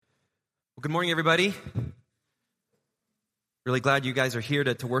Well, good morning, everybody. Really glad you guys are here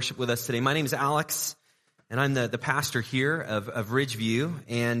to worship with us today. My name is Alex, and I'm the pastor here of Ridgeview,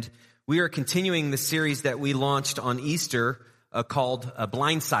 and we are continuing the series that we launched on Easter called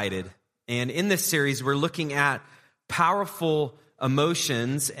Blindsided. And in this series, we're looking at powerful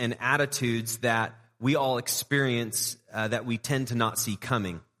emotions and attitudes that we all experience that we tend to not see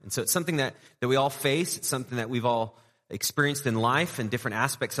coming. And so it's something that we all face. It's something that we've all experienced in life and different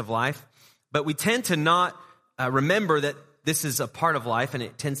aspects of life. But we tend to not remember that this is a part of life, and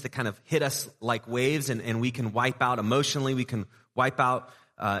it tends to kind of hit us like waves, and we can wipe out emotionally. We can wipe out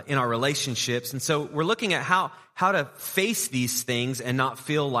in our relationships. And so we're looking at how to face these things and not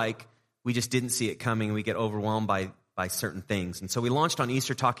feel like we just didn't see it coming and we get overwhelmed by certain things. And so we launched on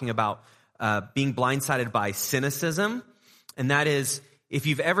Easter talking about being blindsided by cynicism, and that is if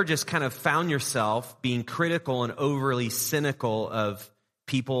you've ever just kind of found yourself being critical and overly cynical of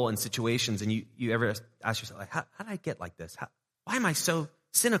people and situations, and you ever ask yourself, like, how did I get like this? Why am I so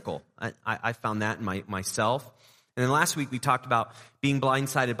cynical? I found that in myself. And then last week we talked about being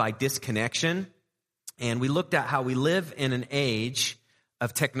blindsided by disconnection, and we looked at how we live in an age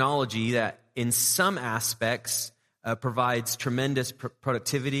of technology that in some aspects provides tremendous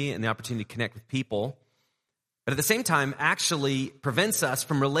productivity and the opportunity to connect with people, but at the same time actually prevents us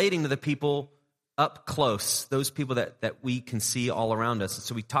from relating to the people up close, those people that we can see all around us. And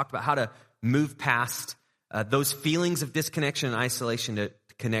so we talked about how to move past those feelings of disconnection and isolation to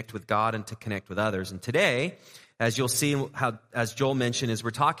connect with God and to connect with others. And today, as you'll see, as Joel mentioned, is we're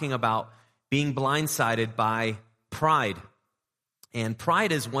talking about being blindsided by pride. And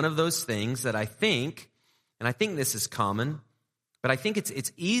pride is one of those things that I think this is common, but I think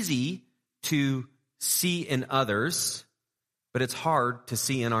it's easy to see in others, but it's hard to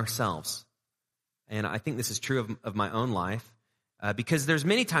see in ourselves. And I think this is true of my own life, because there's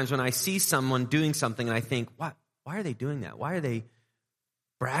many times when I see someone doing something and I think, why are they doing that? Why are they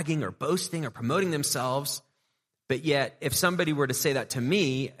bragging or boasting or promoting themselves? But yet, if somebody were to say that to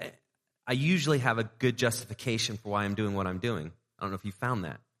me, I usually have a good justification for why I'm doing what I'm doing. I don't know if you found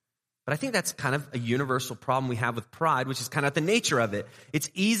that. But I think that's kind of a universal problem we have with pride, which is kind of the nature of it.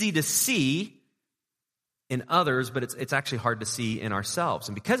 It's easy to see in others, but it's actually hard to see in ourselves.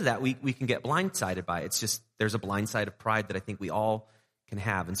 And because of that, we can get blindsided by it. It's just, there's a blind side of pride that I think we all can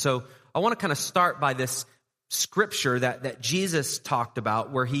have. And so I want to kind of start by this scripture that Jesus talked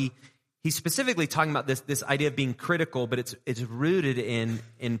about, where he's specifically talking about this idea of being critical, but it's rooted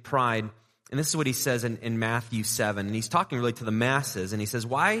in pride. And this is what he says in Matthew 7. And he's talking really to the masses. And he says,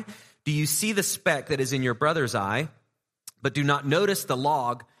 "Why do you see the speck that is in your brother's eye, but do not notice the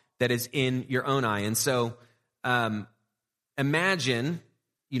log that is in your own eye?" And so imagine,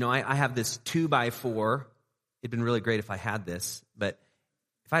 I have this 2x4. It'd been really great if I had this, but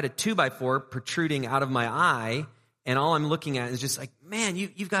if I had a 2x4 protruding out of my eye, and all I'm looking at is just like, man,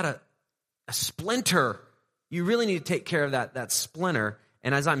 you've got a splinter. You really need to take care of that splinter.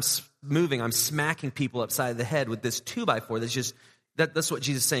 And as I'm moving, I'm smacking people upside the head with this 2x4. That's what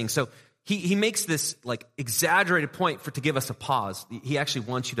Jesus is saying. So he makes this like exaggerated point to give us a pause. He actually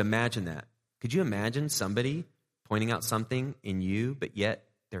wants you to imagine that. Could you imagine somebody pointing out something in you, but yet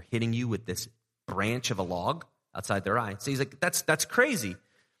they're hitting you with this branch of a log outside their eye? So he's like, that's crazy.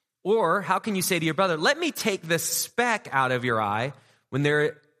 Or how can you say to your brother, let me take this speck out of your eye when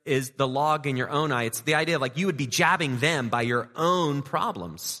there is the log in your own eye? It's the idea of like you would be jabbing them by your own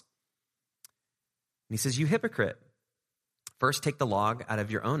problems. And he says, you hypocrite. First take the log out of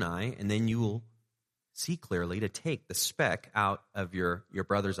your own eye, and then you will see clearly to take the speck out of your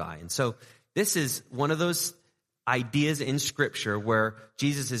brother's eye. And so this is one of those ideas in Scripture where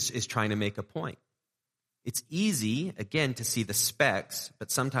Jesus is trying to make a point. It's easy, again, to see the specks,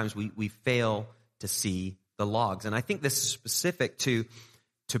 but sometimes we fail to see the logs. And I think this is specific to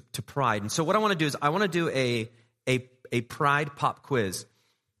pride. And so what I want to do is I want to do a pride pop quiz.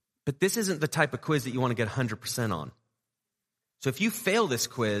 But this isn't the type of quiz that you want to get 100% on. So if you fail this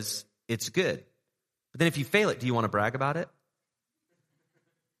quiz, it's good. But then if you fail it, do you want to brag about it?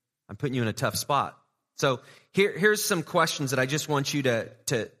 I'm putting you in a tough spot. So here's some questions that I just want you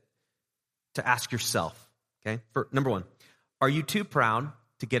to ask yourself. Okay? For number one, are you too proud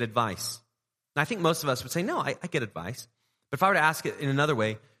to get advice? And I think most of us would say, no, I get advice. But if I were to ask it in another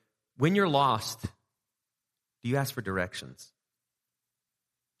way, when you're lost, do you ask for directions?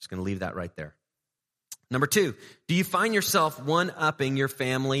 Just going to leave that right there. Number two, do you find yourself one-upping your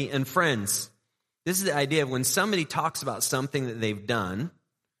family and friends? This is the idea of when somebody talks about something that they've done,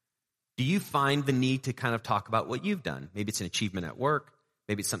 do you find the need to kind of talk about what you've done? Maybe it's an achievement at work.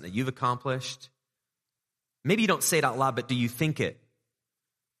 Maybe it's something that you've accomplished. Maybe you don't say it out loud, but do you think it?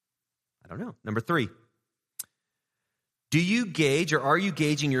 I don't know. Number 3, do you gauge or are you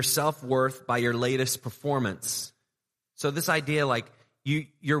gauging your self-worth by your latest performance? So this idea like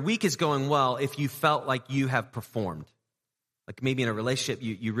your week is going well if you felt like you have performed. Like maybe in a relationship,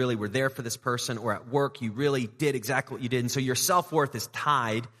 you really were there for this person, or at work, you really did exactly what you did. And so your self-worth is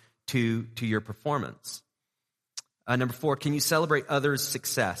tied to your performance. Number 4, can you celebrate others'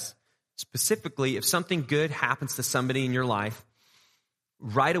 success? Specifically, if something good happens to somebody in your life,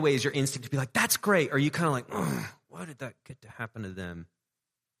 right away is your instinct to be like, that's great. Or are you kind of like, why did that get to happen to them?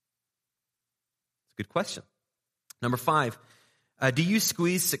 It's a good question. Number 5, do you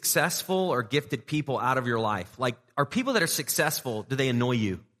squeeze successful or gifted people out of your life? Like, are people that are successful, do they annoy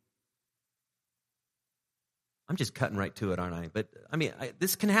you? I'm just cutting right to it, aren't I? But,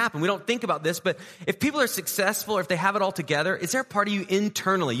 this can happen. We don't think about this, but if people are successful or if they have it all together, is there a part of you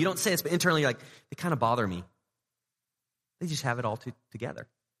internally, you don't say this, but internally, like, they kind of bother me. They just have it all together.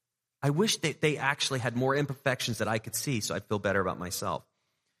 I wish that they actually had more imperfections that I could see so I'd feel better about myself.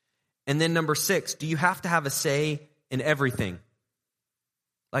 And then number 6, do you have to have a say in everything?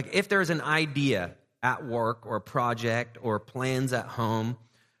 Like if there's an idea at work or a project or plans at home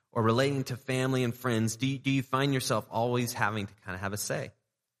or relating to family and friends, do you find yourself always having to kind of have a say?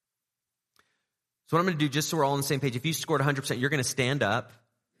 So what I'm going to do, just so we're all on the same page, if you scored 100%, you're going to stand up.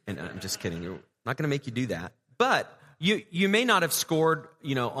 And I'm just kidding. I'm not going to make you do that. But you may not have scored,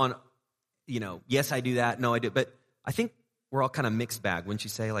 on, yes, I do that. No, I do. But I think we're all kind of mixed bag, wouldn't you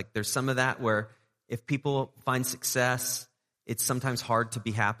say? Like there's some of that where if people find success, it's sometimes hard to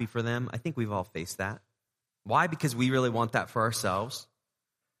be happy for them. I think we've all faced that. Why? Because we really want that for ourselves.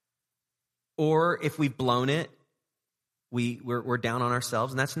 Or if we've blown it, we're down on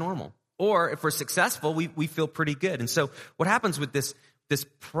ourselves, and that's normal. Or if we're successful, we feel pretty good. And so what happens with this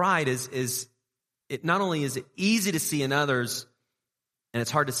pride is it not only is it easy to see in others, and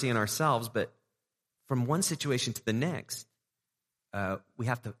it's hard to see in ourselves, but from one situation to the next, we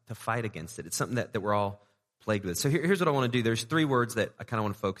have to fight against it. It's something that we're all plagued with. So here's what I want to do. There's 3 words that I kind of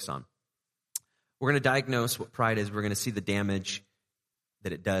want to focus on. We're going to diagnose what pride is. We're going to see the damage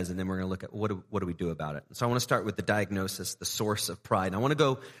that it does, and then we're going to look at what do we do about it. So I want to start with the diagnosis, the source of pride. And I want to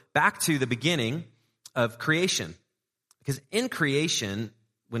go back to the beginning of creation. Because in creation,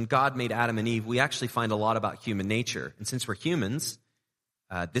 when God made Adam and Eve, we actually find a lot about human nature. And since we're humans,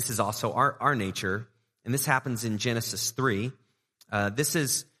 this is also our nature. And this happens in Genesis 3.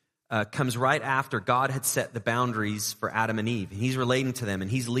 This comes right after God had set the boundaries for Adam and Eve. And he's relating to them,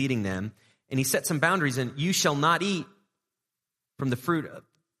 and he's leading them. And he set some boundaries, and you shall not eat from the fruit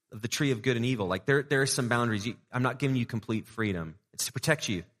of the tree of good and evil. Like there are some boundaries. I'm not giving you complete freedom. It's to protect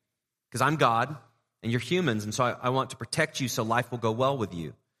you. Because I'm God, and you're humans, and so I want to protect you so life will go well with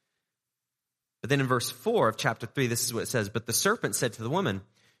you. But then in verse 4 of chapter 3, this is what it says. But the serpent said to the woman,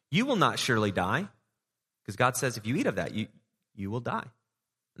 you will not surely die. Because God says if you eat of that, you will die.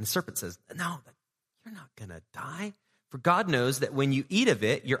 And the serpent says, no, you're not going to die. For God knows that when you eat of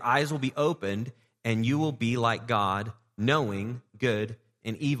it, your eyes will be opened, and you will be like God, knowing good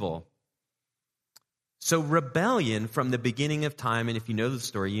and evil. So rebellion from the beginning of time, and if you know the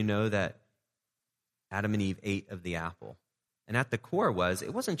story, you know that Adam and Eve ate of the apple. And at the core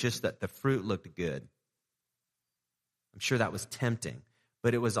it wasn't just that the fruit looked good. I'm sure that was tempting.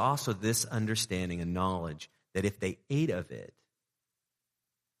 But it was also this understanding and knowledge that if they ate of it,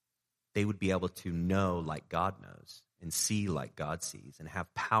 they would be able to know like God knows and see like God sees and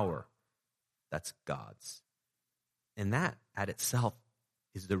have power that's God's. And that at itself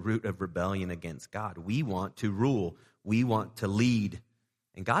is the root of rebellion against God. We want to rule. We want to lead.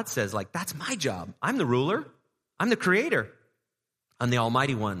 And God says, like, that's my job. I'm the ruler. I'm the creator. I'm the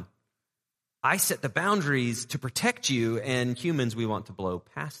Almighty One. I set the boundaries to protect you, and humans, we want to blow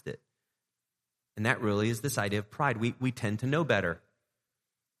past it. And that really is this idea of pride. We tend to know better.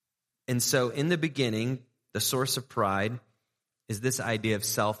 And so in the beginning, the source of pride is this idea of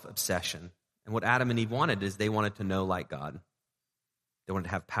self-obsession. And what Adam and Eve wanted is they wanted to know like God. They wanted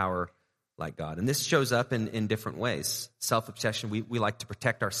to have power like God. And this shows up in different ways. Self-obsession, we like to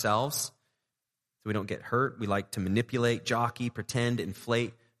protect ourselves so we don't get hurt. We like to manipulate, jockey, pretend,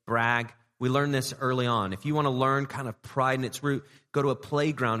 inflate, brag. We learn this early on. If you want to learn kind of pride in its root, go to a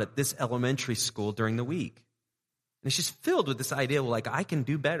playground at this elementary school during the week. And it's just filled with this idea, well, like, I can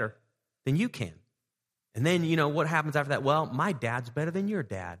do better than you can. And then, what happens after that? Well, my dad's better than your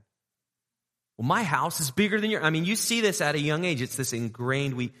dad. Well, my house is bigger than your. You see this at a young age. It's this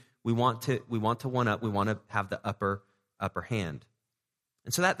ingrained. We want to one up. We want to have the upper hand.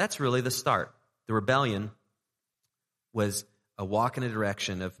 And so that's really the start. The rebellion was a walk in a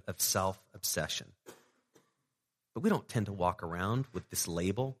direction of self-obsession. But we don't tend to walk around with this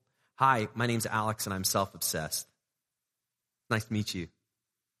label. hi, my name's Alex and I'm self-obsessed. Nice to meet you.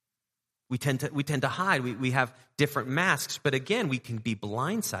 We tend to hide. We have different masks, but again, we can be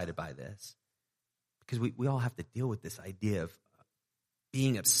blindsided by this because we all have to deal with this idea of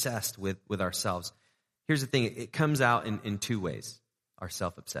being obsessed with ourselves. Here's the thing, it comes out in two ways, our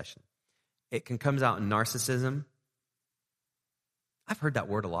self-obsession. It can come out in narcissism. I've heard that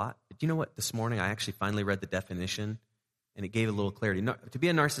word a lot, but you know what? This morning I actually finally read the definition, and it gave a little clarity. To be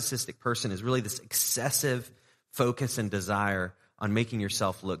a narcissistic person is really this excessive focus and desire on making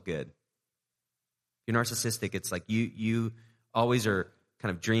yourself look good. If you're narcissistic, it's like you always are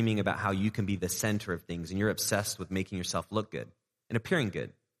kind of dreaming about how you can be the center of things, and you're obsessed with making yourself look good and appearing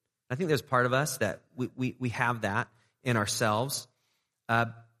good. I think there's part of us that we have that in ourselves.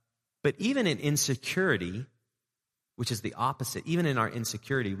 But even in insecurity, which is the opposite, even in our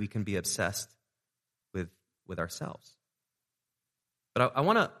insecurity, we can be obsessed with ourselves. But I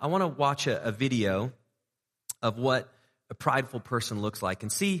want to watch a video of what a prideful person looks like and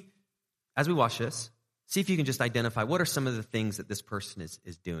see, as we watch this, see if you can just identify what are some of the things that this person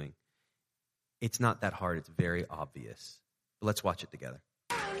is doing. It's not that hard. It's very obvious. But let's watch it together.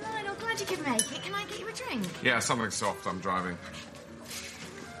 Oh, Lionel, glad you could make it. Can I get you a drink? Yeah, something soft. I'm driving.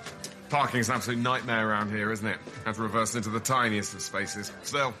 Parking's an absolute nightmare around here, isn't it? Had to reverse into the tiniest of spaces.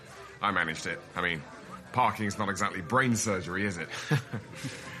 Still, I managed it. I mean, parking's not exactly brain surgery, is it?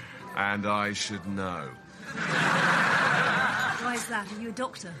 And I should know. Why is that? Are you a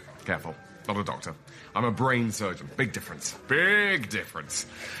doctor? Careful. Not a doctor. I'm a brain surgeon. Big difference. Big difference.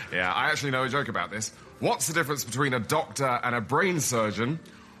 Yeah, I actually know a joke about this. What's the difference between a doctor and a brain surgeon?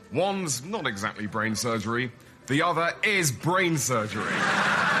 One's not exactly brain surgery. The other is brain surgery.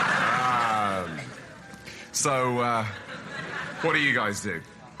 So, what do you guys do?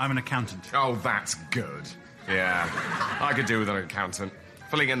 I'm an accountant. Oh, that's good. Yeah, I could do with an accountant.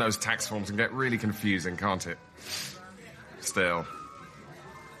 Filling in those tax forms can get really confusing, can't it? Still,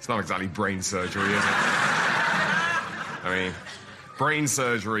 it's not exactly brain surgery, is it? I mean, brain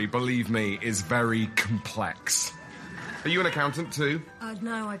surgery, believe me, is very complex. Are you an accountant too?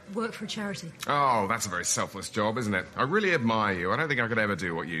 No, I work for a charity. Oh, that's a very selfless job, isn't it? I really admire you. I don't think I could ever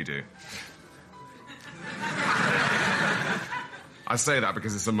do what you do. I say that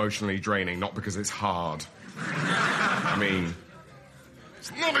because it's emotionally draining, not because it's hard. I mean,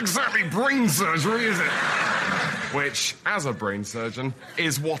 it's not exactly brain surgery, is it? Which, as a brain surgeon,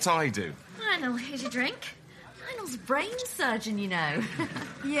 is what I do. Lionel, here's your drink. Lionel's a brain surgeon, you know.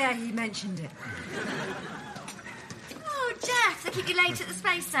 Yeah, he mentioned it. Oh, Jeff, they keep you late at the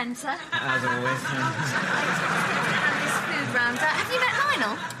Space Centre. As always. This food round. Have you met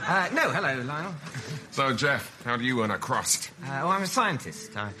Lionel? No, hello, Lionel. So, Jeff, how do you earn a crust? Well, I'm a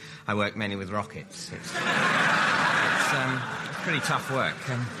scientist. I work mainly with rockets. It's pretty tough work.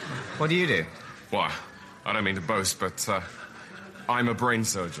 What do you do? Why, I don't mean to boast, but I'm a brain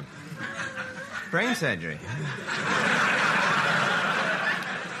surgeon. Brain surgery?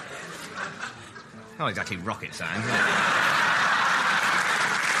 Not exactly rocket science, is it?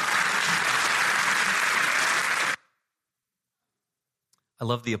 I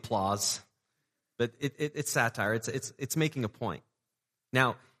love the applause, but it's satire. It's making a point.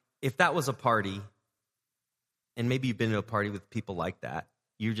 Now, if that was a party, and maybe you've been to a party with people like that,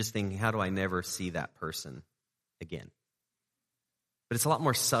 you're just thinking, how do I never see that person again? But it's a lot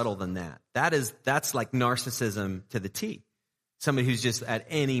more subtle than that. That's like narcissism to the T. Somebody who's just at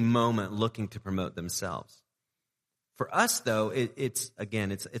any moment looking to promote themselves. For us, though, it's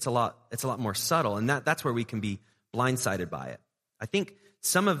a lot more subtle, and that's where we can be blindsided by it. I think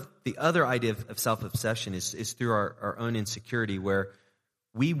some of the other idea of self-obsession is through our own insecurity, where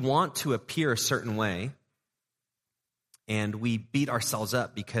we want to appear a certain way, and we beat ourselves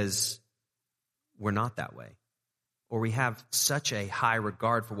up because we're not that way. Or we have such a high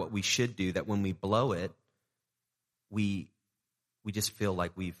regard for what we should do that when we blow it, we just feel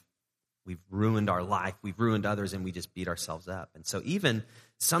like we've ruined our life, we've ruined others, and we just beat ourselves up. And so even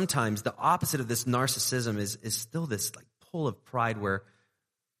sometimes the opposite of this narcissism is still this like pull of pride where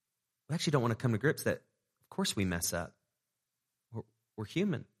we actually don't want to come to grips that, of course, we mess up. We're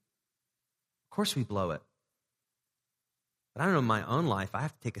human. Of course we blow it. But I don't know, in my own life, I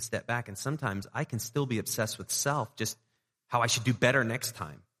have to take a step back, and sometimes I can still be obsessed with self, just how I should do better next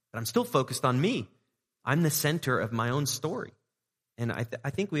time. But I'm still focused on me. I'm the center of my own story. And I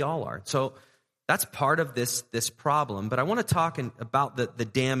think we all are. So that's part of this problem. But I want to talk about the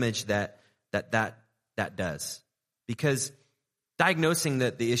damage that does. Because diagnosing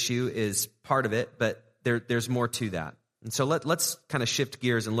the issue is part of it, but there's more to that. And so let's kind of shift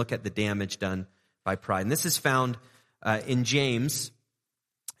gears and look at the damage done by pride. And this is found in James.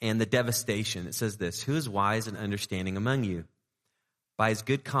 and the devastation. It says this, who is wise and understanding among you? By his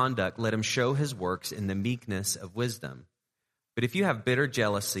good conduct, let him show his works in the meekness of wisdom. But if you have bitter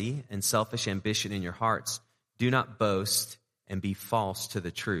jealousy and selfish ambition in your hearts, do not boast and be false to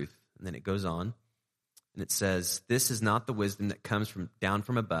the truth. And then it goes on, and it says, this is not the wisdom that comes down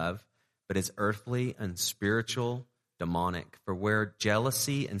from above, but is earthly and spiritual, demonic. For where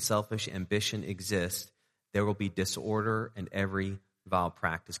jealousy and selfish ambition exist, there will be disorder and every vile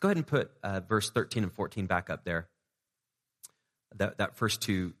practice. Go ahead and put verse 13 and 14 back up there. Those first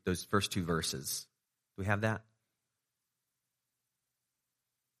two verses. Do we have that?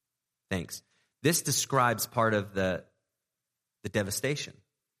 Thanks. This describes part of the devastation.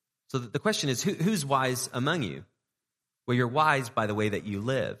 So the question is, who's wise among you? Well, you're wise by the way that you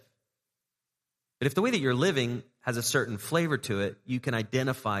live. But if the way that you're living has a certain flavor to it, you can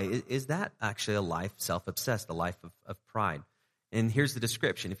identify, is that actually a life self-obsessed, a life of pride? And here's the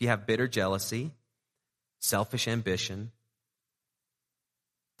description. If you have bitter jealousy, selfish ambition,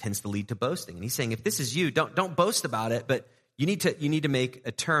 tends to lead to boasting. And he's saying, if this is you, don't boast about it, but you need to make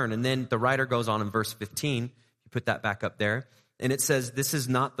a turn. And then the writer goes on in verse 15. You put that back up there. And it says, this is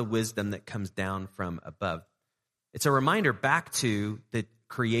not the wisdom that comes down from above. It's a reminder back to the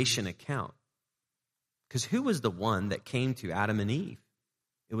creation account. Because who was the one that came to Adam and Eve?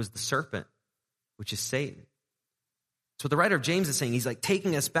 It was the serpent, which is Satan. So what the writer of James is saying, he's like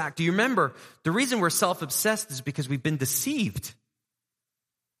taking us back. Do you remember, the reason we're self-obsessed is because we've been deceived.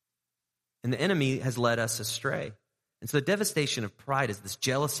 And the enemy has led us astray. And so the devastation of pride is this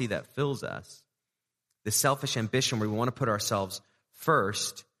jealousy that fills us, this selfish ambition where we want to put ourselves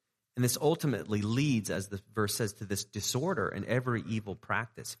first. And this ultimately leads, as the verse says, to this disorder and every evil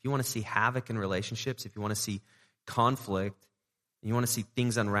practice. If you want to see havoc in relationships, if you want to see conflict, and you want to see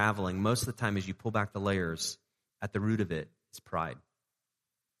things unraveling, most of the time as you pull back the layers, at the root of it is pride.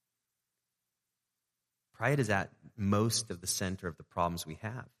 Pride is at most of the center of the problems we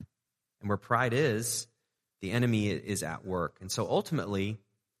have. And where pride is, the enemy is at work. And so ultimately,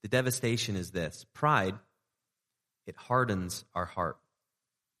 the devastation is this. Pride, it hardens our heart.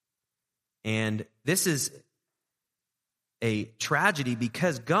 And this is a tragedy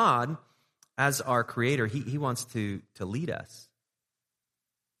because God, as our creator, he wants to lead us.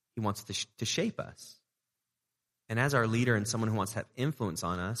 He wants to shape us. And as our leader and someone who wants to have influence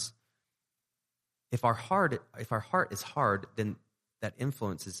on us, if our heart is hard, then that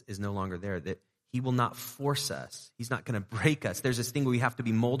influence is no longer there. That he will not force us. He's not going to break us. There's this thing where we have to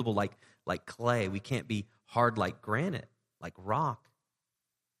be moldable like clay. We can't be hard like granite, like rock.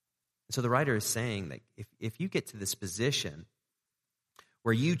 And so the writer is saying that if you get to this position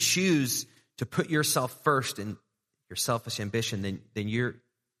where you choose to put yourself first in your selfish ambition, then you're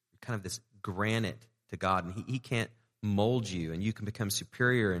kind of this granite to God, and he can't mold you, and you can become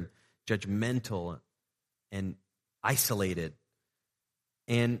superior and judgmental and isolated.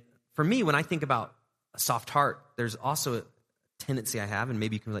 And for me, when I think about a soft heart, there's also a tendency I have, and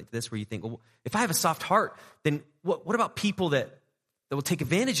maybe you can relate to this, where you think, well, if I have a soft heart, then what about people that will take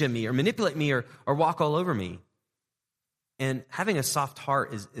advantage of me or manipulate me or walk all over me? And having a soft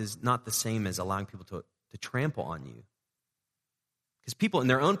heart is not the same as allowing people to trample on you. Because people in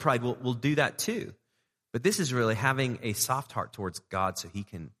their own pride will do that too. But this is really having a soft heart towards God so he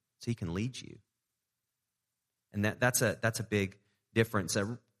can lead you. And that's a big difference.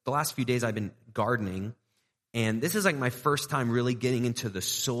 The last few days I've been gardening, and this is like my first time really getting into the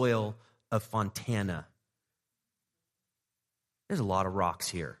soil of Fontana. There's a lot of rocks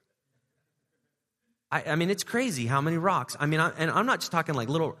here. I mean, it's crazy how many rocks. I mean, and I'm not just talking like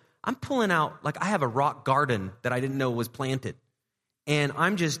little, I'm pulling out, like I have a rock garden that I didn't know was planted. And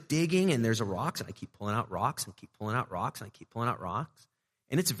I'm just digging, and there's rocks, and I keep pulling out rocks, and keep pulling out rocks, and I keep pulling out rocks.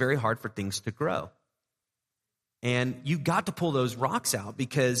 And it's very hard for things to grow. And you've got to pull those rocks out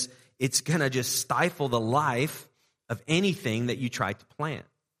because it's going to just stifle the life of anything that you try to plant.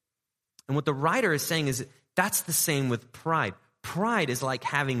 And what the writer is saying is that's the same with pride. Pride is like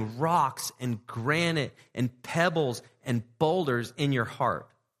having rocks and granite and pebbles and boulders in your heart.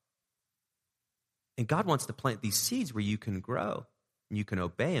 And God wants to plant these seeds where you can grow and you can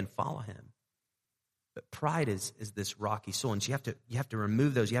obey and follow him. But pride is this rocky soil, and you have to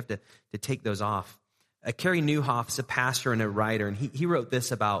remove those. You have to take those off. Carey Nieuwhof is a pastor and a writer, and he wrote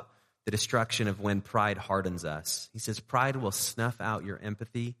this about the destruction of when pride hardens us. He says, pride will snuff out your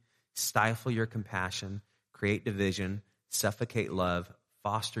empathy, stifle your compassion, create division, suffocate love,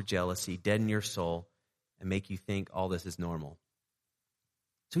 foster jealousy, deaden your soul, and make you think all this is normal.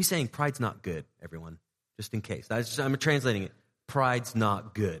 So he's saying pride's not good, everyone, just in case. I'm translating it. Pride's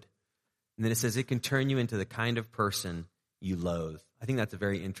not good. And then it says it can turn you into the kind of person you loathe. I think that's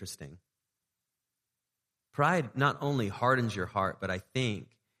very interesting. Pride not only hardens your heart, but I think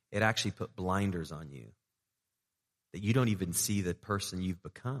it actually put blinders on you, that you don't even see the person you've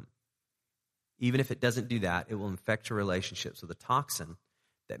become. Even if it doesn't do that, it will infect your relationships with a toxin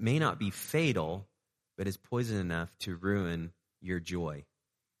that may not be fatal, but is poison enough to ruin your joy.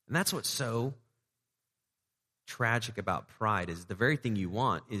 And that's what's so tragic about pride, is the very thing you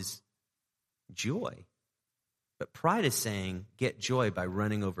want is joy. But pride is saying, get joy by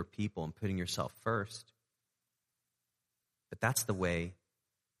running over people and putting yourself first. But that's the way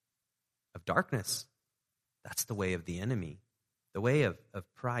of darkness. That's the way of the enemy. The way of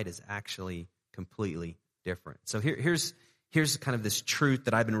pride is actually completely different. So here's kind of this truth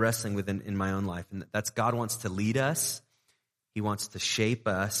that I've been wrestling with in my own life, and that's God wants to lead us, he wants to shape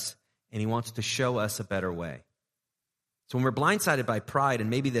us, and he wants to show us a better way. So when we're blindsided by pride, and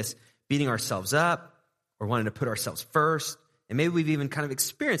maybe this beating ourselves up or wanting to put ourselves first, and maybe we've even kind of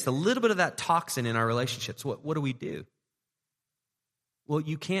experienced a little bit of that toxin in our relationships, what do? Well,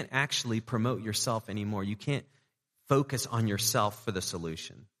 you can't actually promote yourself anymore. You can't focus on yourself for the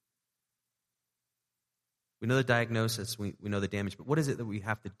solution. We know the diagnosis, we know the damage, but what is it that we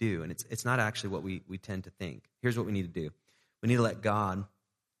have to do? And it's not actually what we tend to think. Here's what we need to do. We need to let God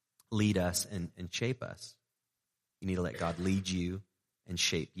lead us and shape us. You need to let God lead you and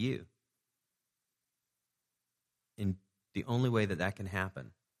shape you. And the only way that can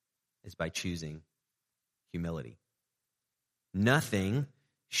happen is by choosing humility. Nothing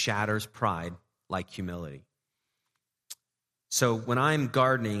shatters pride like humility. So when I'm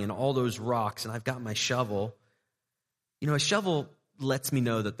gardening and all those rocks and I've got my shovel, a shovel lets me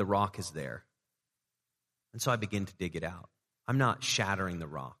know that the rock is there. And so I begin to dig it out. I'm not shattering the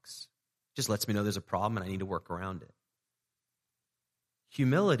rocks. It just lets me know there's a problem and I need to work around it.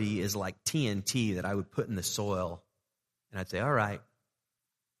 Humility is like TNT that I would put in the soil and I'd say, all right,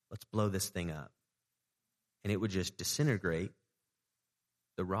 let's blow this thing up. And it would just disintegrate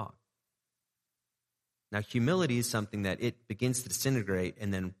the rock. Now, humility is something that it begins to disintegrate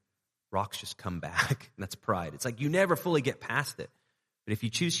and then rocks just come back. And that's pride. It's like you never fully get past it. But if you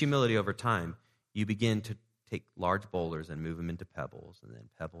choose humility over time, you begin to take large boulders and move them into pebbles and then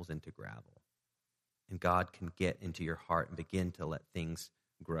pebbles into gravel. And God can get into your heart and begin to let things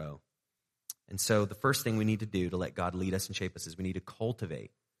grow. And so the first thing we need to do to let God lead us and shape us is we need to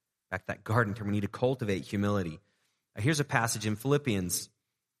cultivate. Back to that garden term, we need to cultivate humility. Here's a passage in Philippians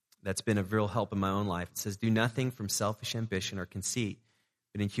that's been of real help in my own life. It says, do nothing from selfish ambition or conceit,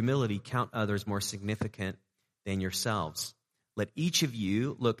 but in humility count others more significant than yourselves. Let each of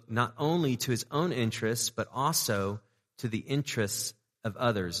you look not only to his own interests, but also to the interests of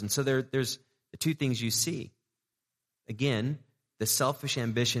others. And so there's the two things you see. Again, the selfish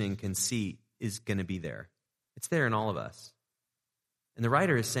ambition and conceit is going to be there. It's there in all of us. And the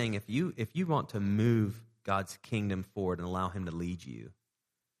writer is saying, if you want to move God's kingdom forward and allow him to lead you,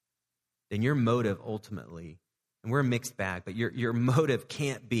 then your motive ultimately, and we're a mixed bag, but your motive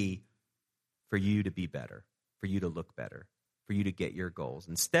can't be for you to be better, for you to look better, for you to get your goals.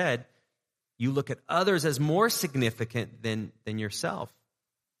 Instead, you look at others as more significant than yourself,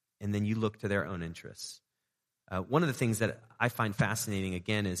 and then you look to their own interests. One of the things that I find fascinating,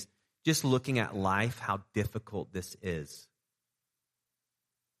 again, is just looking at life, how difficult this is.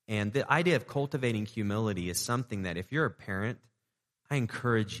 And the idea of cultivating humility is something that if you're a parent, I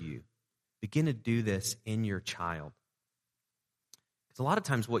encourage you, begin to do this in your child. Because a lot of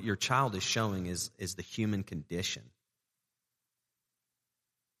times what your child is showing is the human condition.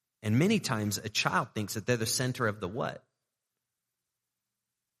 And many times a child thinks that they're the center of the what?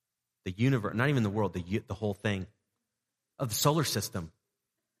 The universe, not even the world, the whole thing. Of the solar system,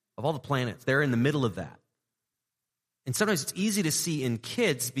 of all the planets. They're in the middle of that. And sometimes it's easy to see in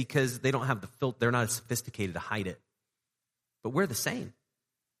kids because they don't have the filter, they're not as sophisticated to hide it. But we're the same.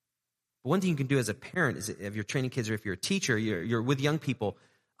 But one thing you can do as a parent is if you're training kids or if you're a teacher, you're with young people,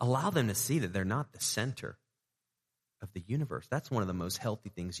 allow them to see that they're not the center of the universe. That's one of the most healthy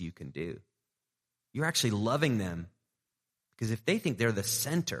things you can do. You're actually loving them because if they think they're the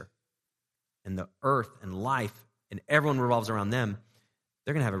center and the earth and life and everyone revolves around them,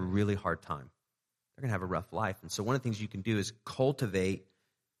 they're going to have a really hard time. They're going to have a rough life. And so one of the things you can do is cultivate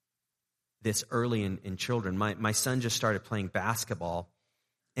this early in children. My son just started playing basketball,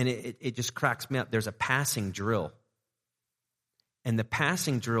 and it just cracks me up. There's a passing drill. And the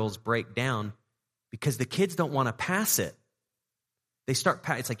passing drills break down because the kids don't want to pass it. They start,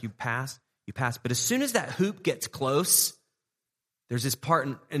 it's like you pass. But as soon as that hoop gets close, there's this part,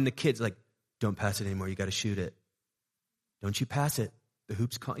 and the kid's like, don't pass it anymore. You got to shoot it. Don't you pass it. The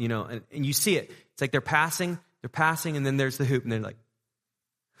hoop's, and you see it. It's like they're passing, and then there's the hoop, and they're like,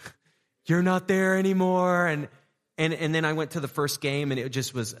 you're not there anymore. And then I went to the first game and it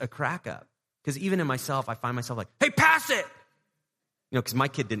just was a crack up. Because even in myself, I find myself like, hey, pass it. Because my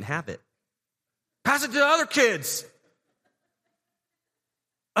kid didn't have it. Pass it to the other kids.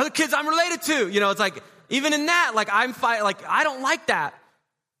 Other kids I'm related to. It's like, even in that, like I'm fighting, like I don't like that.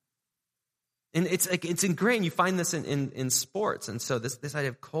 And it's like, it's ingrained. You find this in sports. And so this idea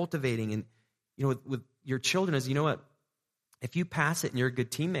of cultivating and, with your children is, you know what? If you pass it and you're a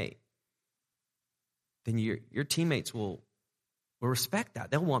good teammate, then your teammates will respect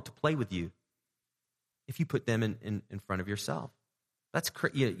that. They'll want to play with you if you put them in front of yourself. That's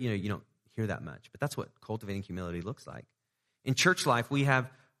you don't hear that much, but that's what cultivating humility looks like. In church life, we have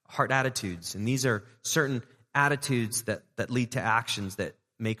heart attitudes, and these are certain attitudes that lead to actions that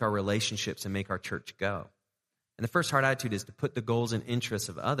make our relationships and make our church go. And the first heart attitude is to put the goals and interests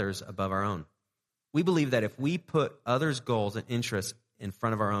of others above our own. We believe that if we put others' goals and interests in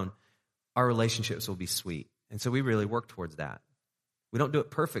front of our own, our relationships will be sweet. And so we really work towards that. We don't do it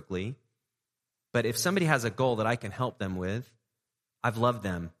perfectly, but if somebody has a goal that I can help them with, I've loved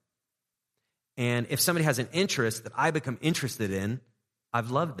them. And if somebody has an interest that I become interested in,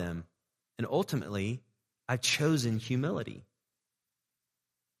 I've loved them. And ultimately, I've chosen humility.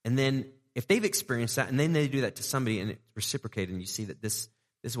 And then if they've experienced that, and then they do that to somebody and it's reciprocated, and you see that this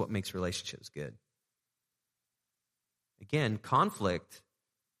is what makes relationships good. Again, conflict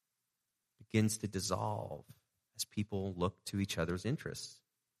begins to dissolve as people look to each other's interests.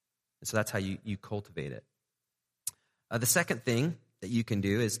 And so that's how you cultivate it. The second thing that you can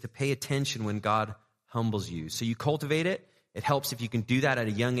do is to pay attention when God humbles you. So you cultivate it. It helps if you can do that at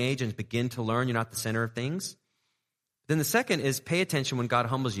a young age and begin to learn you're not the center of things. Then the second is pay attention when God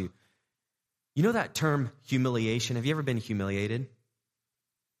humbles you. You know that term humiliation? Have you ever been humiliated?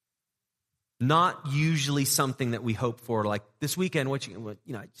 Not usually something that we hope for, like this weekend, I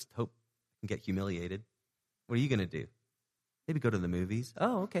just hope I can get humiliated. What are you going to do? Maybe go to the movies.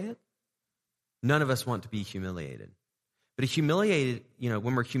 Oh, okay. None of us want to be humiliated. But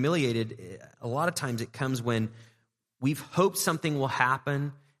when we're humiliated, a lot of times it comes when we've hoped something will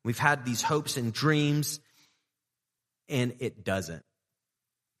happen. We've had these hopes and dreams, and it doesn't.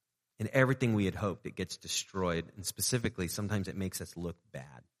 And everything we had hoped, it gets destroyed. And specifically, sometimes it makes us look bad.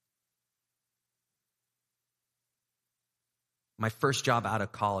 My first job out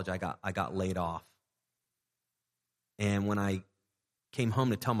of college, I got laid off. And when I came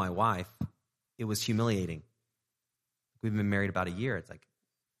home to tell my wife, it was humiliating. We've been married about a year. It's like,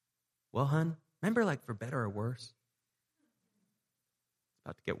 well, hon, remember, like, for better or worse? It's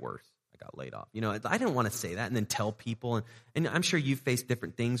about to get worse. I got laid off. I didn't want to say that and then tell people. And I'm sure you've faced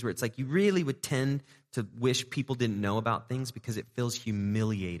different things where it's like you really would tend to wish people didn't know about things because it feels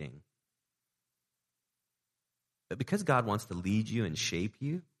humiliating. But because God wants to lead you and shape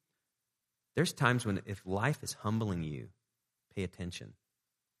you, there's times when if life is humbling you, pay attention.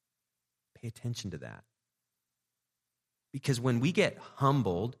 Pay attention to that. Because when we get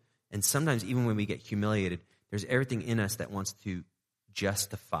humbled, and sometimes even when we get humiliated, there's everything in us that wants to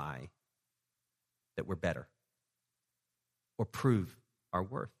justify that we're better or prove our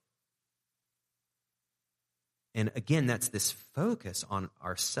worth. And again, that's this focus on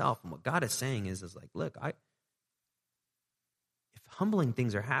ourself. And what God is saying is like, look, if humbling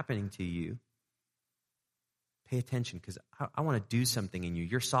things are happening to you, pay attention because I want to do something in you.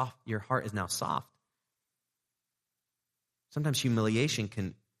 You're soft. Your heart is now soft. Sometimes humiliation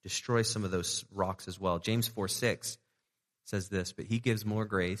can destroy some of those rocks as well. James 4:6 says this, but he gives more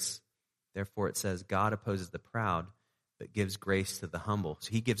grace. Therefore it says, God opposes the proud, but gives grace to the humble.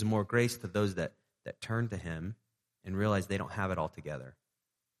 So he gives more grace to those that turn to him and realize they don't have it all together.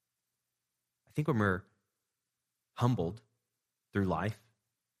 I think when we're humbled through life,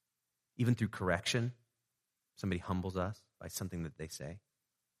 even through correction, somebody humbles us by something that they say.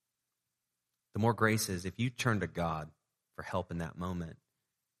 The more grace is, if you turn to God for help in that moment,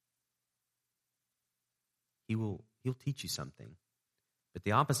 He'll teach you something. But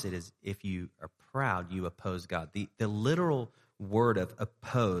the opposite is, if you are proud, you oppose God. The literal word of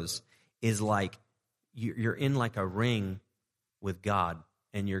oppose is like you're in like a ring with God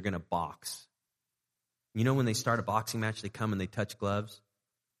and you're going to box. You know when they start a boxing match, they come and they touch gloves?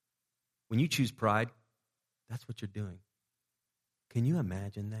 When you choose pride, that's what you're doing. Can you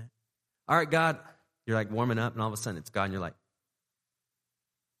imagine that? All right, God, you're like warming up and all of a sudden it's God and you're like,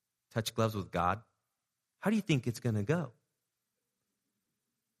 touch gloves with God? How do you think it's going to go?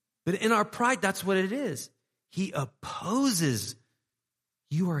 But in our pride, that's what it is. He opposes.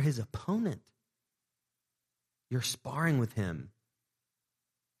 You are his opponent. You're sparring with him.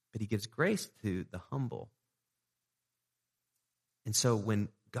 But he gives grace to the humble. And so when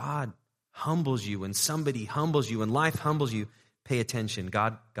God humbles you, when somebody humbles you, when life humbles you, pay attention.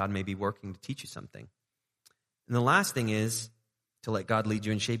 God may be working to teach you something. And the last thing is to let God lead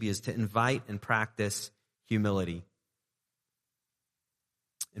you and shape you, is to invite and practice humility.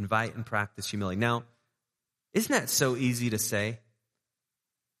 Invite and practice humility. Now, isn't that so easy to say?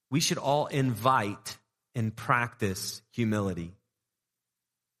 We should all invite and practice humility.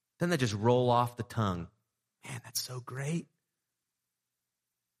 Doesn't that just roll off the tongue? Man, that's so great.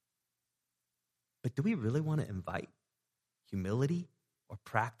 But do we really want to invite humility or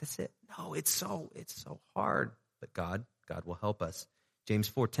practice it? No, it's so hard. But God will help us. James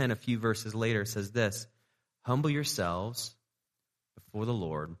 4:10, a few verses later, says this: humble yourselves before the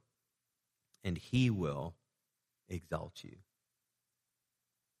Lord, and he will exalt you.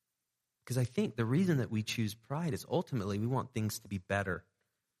 Because I think the reason that we choose pride is ultimately we want things to be better.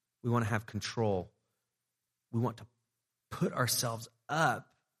 We want to have control. We want to put ourselves up.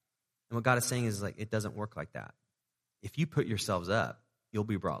 And what God is saying is, like, it doesn't work like that. If you put yourselves up, you'll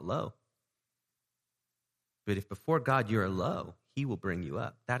be brought low. But if before God you are low, he will bring you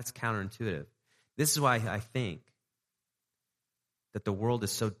up. That is counterintuitive. This is why I think that the world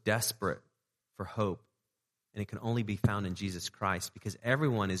is so desperate for hope, and it can only be found in Jesus Christ, because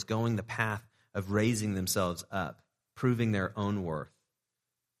everyone is going the path of raising themselves up, proving their own worth,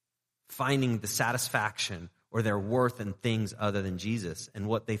 finding the satisfaction or their worth in things other than Jesus. And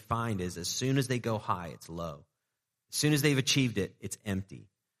what they find is, as soon as they go high, it's low. As soon as they've achieved it, it's empty.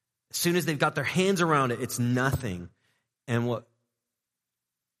 As soon as they've got their hands around it, it's nothing. And what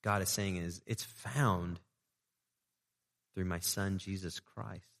God is saying is, it's found through my son, Jesus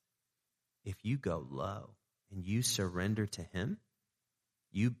Christ. If you go low and you surrender to him,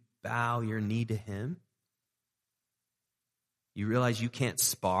 you bow your knee to him, you realize you can't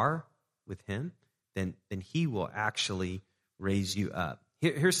spar with him, then he will actually raise you up.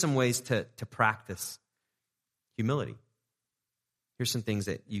 Here's some ways to practice humility. Here's some things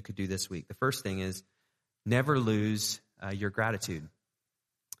that you could do this week. The first thing is never lose your gratitude.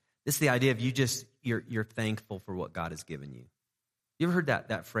 This is the idea of you're thankful for what God has given you. You ever heard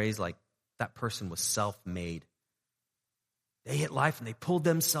that phrase, like, that person was self-made? They hit life and they pulled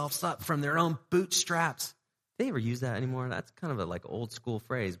themselves up from their own bootstraps. Do they ever use that anymore? That's kind of a like old school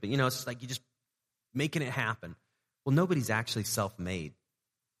phrase, but it's just like you just making it happen. Well, nobody's actually self-made.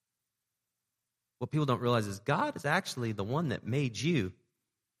 What people don't realize is God is actually the one that made you.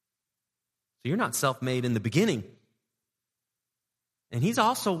 So you're not self-made in the beginning. And he's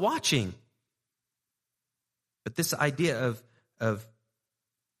also watching. But this idea of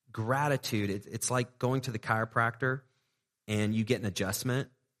gratitude, it's like going to the chiropractor and you get an adjustment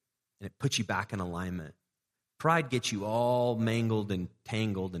and it puts you back in alignment. Pride gets you all mangled and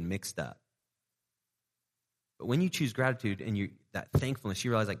tangled and mixed up. But when you choose gratitude and that thankfulness,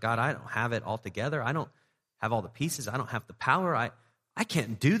 you realize that, God, I don't have it all together. I don't have all the pieces. I don't have the power. I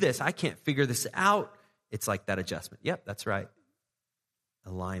can't do this. I can't figure this out. It's like that adjustment. Yep, that's right.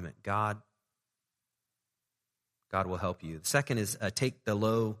 Alignment. God will help you. The second is take the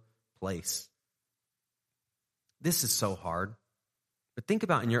low place. This is so hard. But think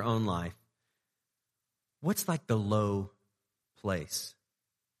about in your own life, what's like the low place?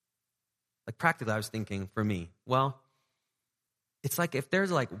 Like practically, I was thinking for me, well, it's like if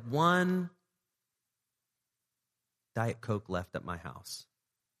there's like one Diet Coke left at my house,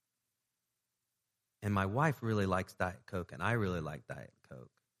 and my wife really likes Diet Coke, and I really like Diet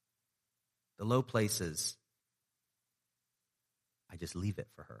Coke, the low places, I just leave it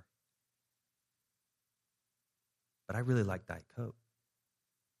for her. But I really like Diet Coke,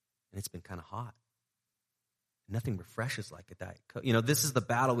 and it's been kind of hot. Nothing refreshes like a Diet Coke. This is the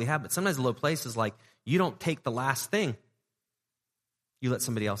battle we have. But sometimes the low place is like, you don't take the last thing. You let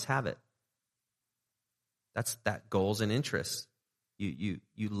somebody else have it. That's that goals and interests. You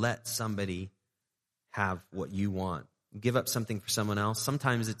let somebody have what you want. You give up something for someone else.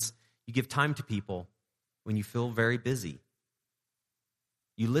 Sometimes it's you give time to people when you feel very busy.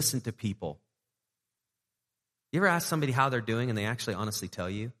 You listen to people. You ever ask somebody how they're doing and they actually honestly tell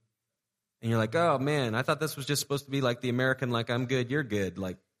you? And you're like, oh, man, I thought this was just supposed to be like the American, like, I'm good, you're good.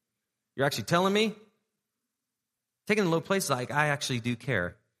 Like, you're actually telling me? Taking the low place, like, I actually do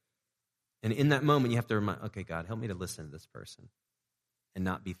care. And in that moment, you have to remind, okay, God, help me to listen to this person and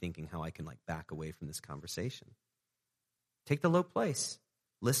not be thinking how I can, like, back away from this conversation. Take the low place.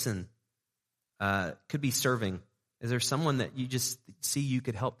 Listen. Could be serving. Is there someone that you just see you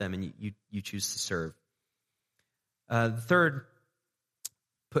could help them and you choose to serve? The third,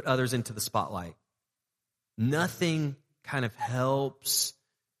 put others into the spotlight. Nothing kind of helps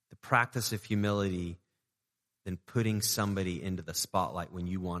the practice of humility than putting somebody into the spotlight when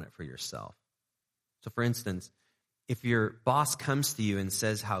you want it for yourself. So for instance, if your boss comes to you and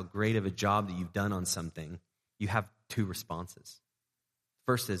says how great of a job that you've done on something, you have two responses.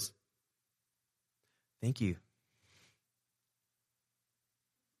 First is, thank you.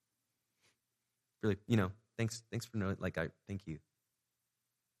 Really, thanks for knowing, thank you.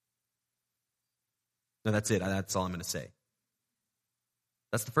 No, that's it. That's all I'm going to say.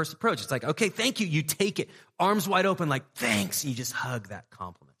 That's the first approach. It's like, okay, thank you. You take it, arms wide open, like, thanks. And you just hug that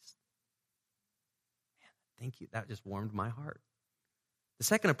compliment. Man, thank you. That just warmed my heart. The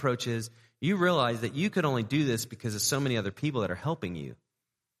second approach is you realize that you could only do this because of so many other people that are helping you.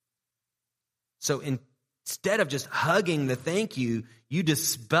 So instead of just hugging the thank you, you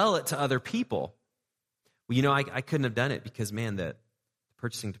dispel it to other people. Well, I couldn't have done it because, man, the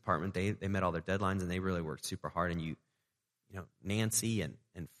purchasing department, they met all their deadlines and they really worked super hard. And Nancy and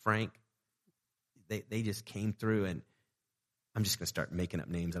Frank, they just came through, and I'm just going to start making up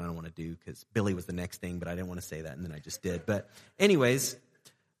names, and I don't want to do, because Billy was the next thing, but I didn't want to say that, and then I just did. But anyways,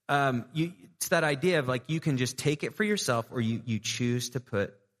 it's that idea of like you can just take it for yourself, or you choose to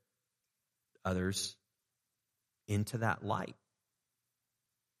put others into that light.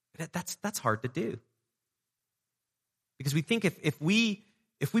 That's hard to do. Because we think if we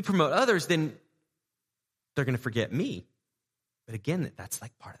promote others, then they're going to forget me. But again, that's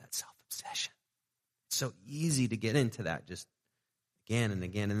like part of that self-obsession. It's so easy to get into that just again and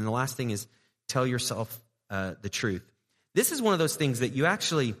again. And then the last thing is tell yourself the truth. This is one of those things that you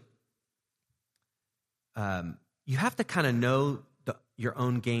actually, you have to kind of know your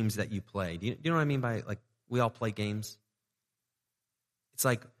own games that you play. Do you know what I mean by, like, we all play games? It's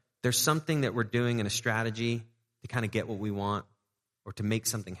like there's something that we're doing in a strategy to kind of get what we want or to make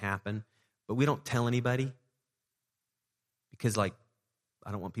something happen, but we don't tell anybody because, like,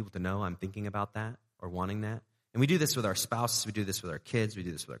 I don't want people to know I'm thinking about that or wanting that. And we do this with our spouses. We do this with our kids. We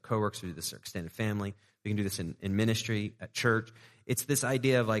do this with our coworkers. We do this with our extended family. We can do this in ministry, at church. It's this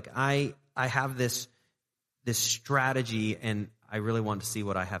idea of like, I have this strategy and I really want to see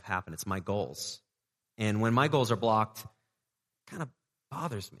what I have happen. It's my goals. And when my goals are blocked, it kind of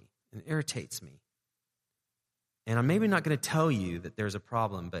bothers me and irritates me. And I'm maybe not going to tell you that there's a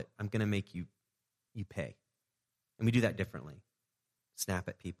problem, but I'm going to make you pay. And we do that differently. Snap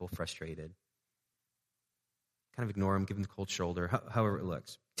at people, frustrated. Kind of ignore them, give them the cold shoulder, however it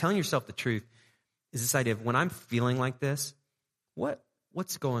looks. Telling yourself the truth is this idea of when I'm feeling like this,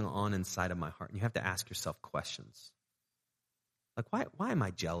 what's going on inside of my heart? And you have to ask yourself questions. Like, why am I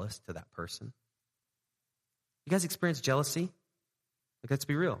jealous to that person? You guys experience jealousy? Like, let's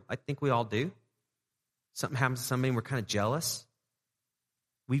be real. I think we all do. Something happens to somebody and we're kind of jealous.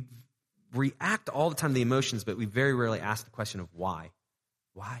 We react all the time to the emotions, but we very rarely ask the question of why.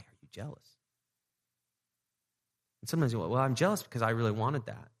 Why are you jealous? And sometimes you're like, well, I'm jealous because I really wanted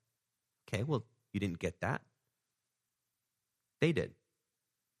that. Okay, well, you didn't get that. They did.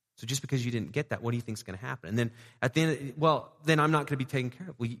 So just because you didn't get that, what do you think is going to happen? And then at the end, then I'm not going to be taken care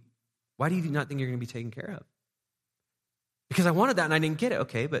of. Well, why do you not think you're going to be taken care of? Because I wanted that and I didn't get it.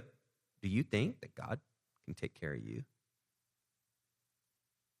 Okay, but do you think that God can take care of you?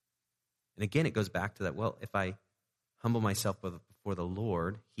 And again, it goes back to that, well, if I humble myself before the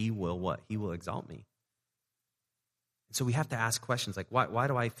Lord, He will what? He will exalt me. And so we have to ask questions like, why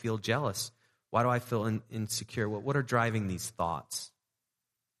do I feel jealous? Why do I feel insecure? What are driving these thoughts?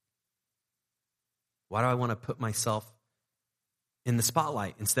 Why do I want to put myself in the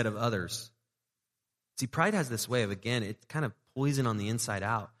spotlight instead of others? See, pride has this way of, again, it's kind of poison on the inside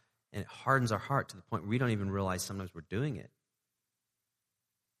out, and it hardens our heart to the point where we don't even realize sometimes we're doing it.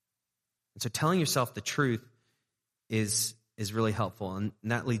 And so telling yourself the truth is really helpful, and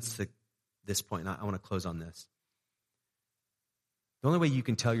that leads to this point, and I want to close on this. The only way you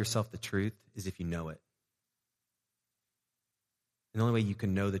can tell yourself the truth is if you know it. And the only way you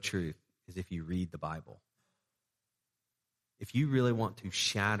can know the truth is if you read the Bible. If you really want to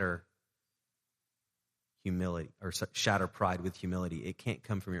shatter humility or shatter pride with humility, it can't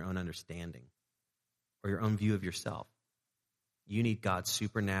come from your own understanding or your own view of yourself. You need God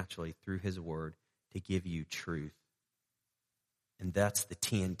supernaturally through His Word to give you truth. And that's the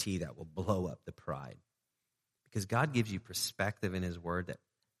TNT that will blow up the pride. Because God gives you perspective in His Word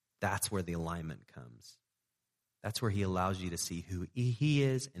that's where the alignment comes. That's where He allows you to see who He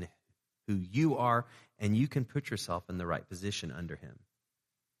is and who you are, and you can put yourself in the right position under Him.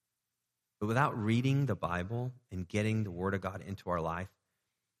 But without reading the Bible and getting the Word of God into our life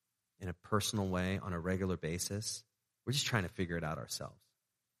in a personal way on a regular basis, we're just trying to figure it out ourselves.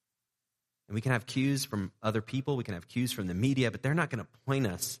 And we can have cues from other people, we can have cues from the media, but they're not going to point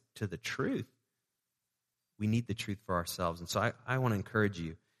us to the truth. we need the truth for ourselves. And so I want to encourage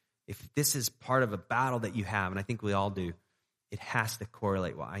you, if this is part of a battle that you have, and I think we all do, it has to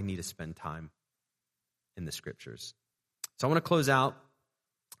correlate, well, I need to spend time in the scriptures. So I want to close out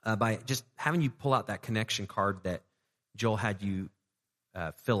by just having you pull out that connection card that Joel had you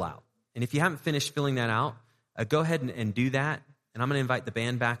fill out. And if you haven't finished filling that out, go ahead and do that. And I'm going to invite the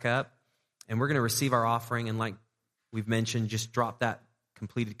band back up, and we're going to receive our offering. And like we've mentioned, just drop that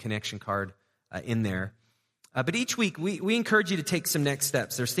completed connection card in there. But each week, we encourage you to take some next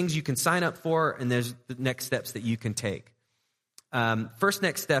steps. There's things you can sign up for, and there's the next steps that you can take. First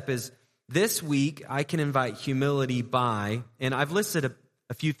next step is, this week, I can invite humility by, and I've listed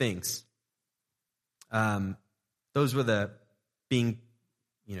a few things. Those were the being,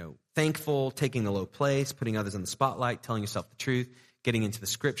 thankful, taking the low place, putting others in the spotlight, telling yourself the truth, getting into the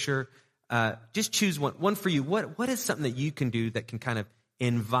scripture. Just choose one for you. What is something that you can do that can kind of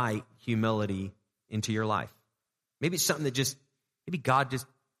invite humility into your life? Maybe it's something that maybe God just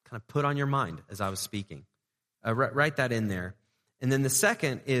kind of put on your mind as I was speaking. Write that in there. And then the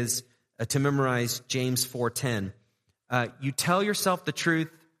second is to memorize James 4:10. You tell yourself the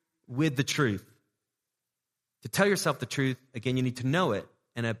truth with the truth. To tell yourself the truth, again, you need to know it.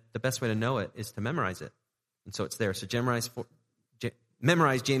 And the best way to know it is to memorize it. And so it's there. So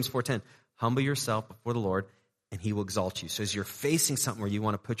memorize James 4:10. Humble yourself before the Lord, and he will exalt you. So as you're facing something where you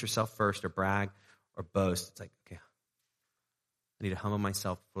want to put yourself first or brag or boast, it's like, okay, I need to humble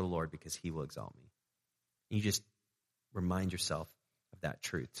myself before the Lord because he will exalt me. And you just remind yourself of that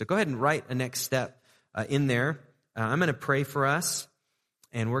truth. So go ahead and write a next step in there. I'm going to pray for us,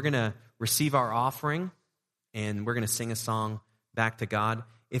 and we're going to receive our offering, and we're going to sing a song back to God.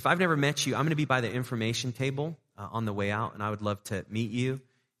 If I've never met you, I'm going to be by the information table on the way out, and I would love to meet you.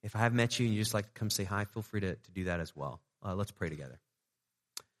 If I have met you and you just like to come say hi, feel free to do that as well. Let's pray together.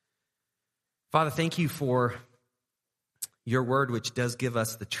 Father, thank you for your word, which does give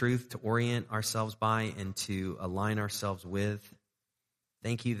us the truth to orient ourselves by and to align ourselves with.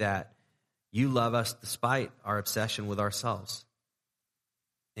 Thank you that you love us despite our obsession with ourselves.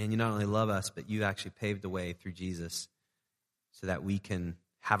 And you not only love us, but you actually paved the way through Jesus so that we can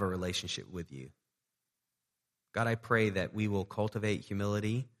have a relationship with you. God, I pray that we will cultivate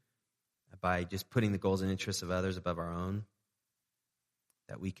humility by just putting the goals and interests of others above our own,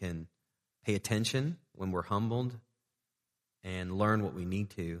 that we can pay attention when we're humbled and learn what we need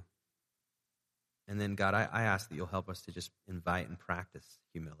to. And then, God, I ask that you'll help us to just invite and practice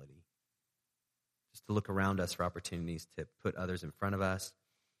humility, just to look around us for opportunities to put others in front of us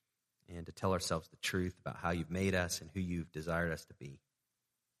and to tell ourselves the truth about how you've made us and who you've desired us to be.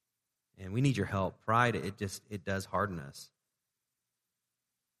 And we need your help. Pride, it does harden us.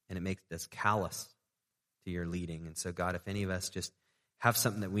 And it makes us callous to your leading. And so, God, if any of us just have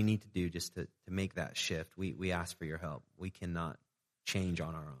something that we need to do just to make that shift, we ask for your help. We cannot change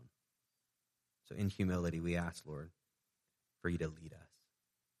on our own. So in humility, we ask, Lord, for you to lead us.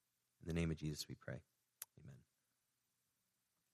 In the name of Jesus, we pray.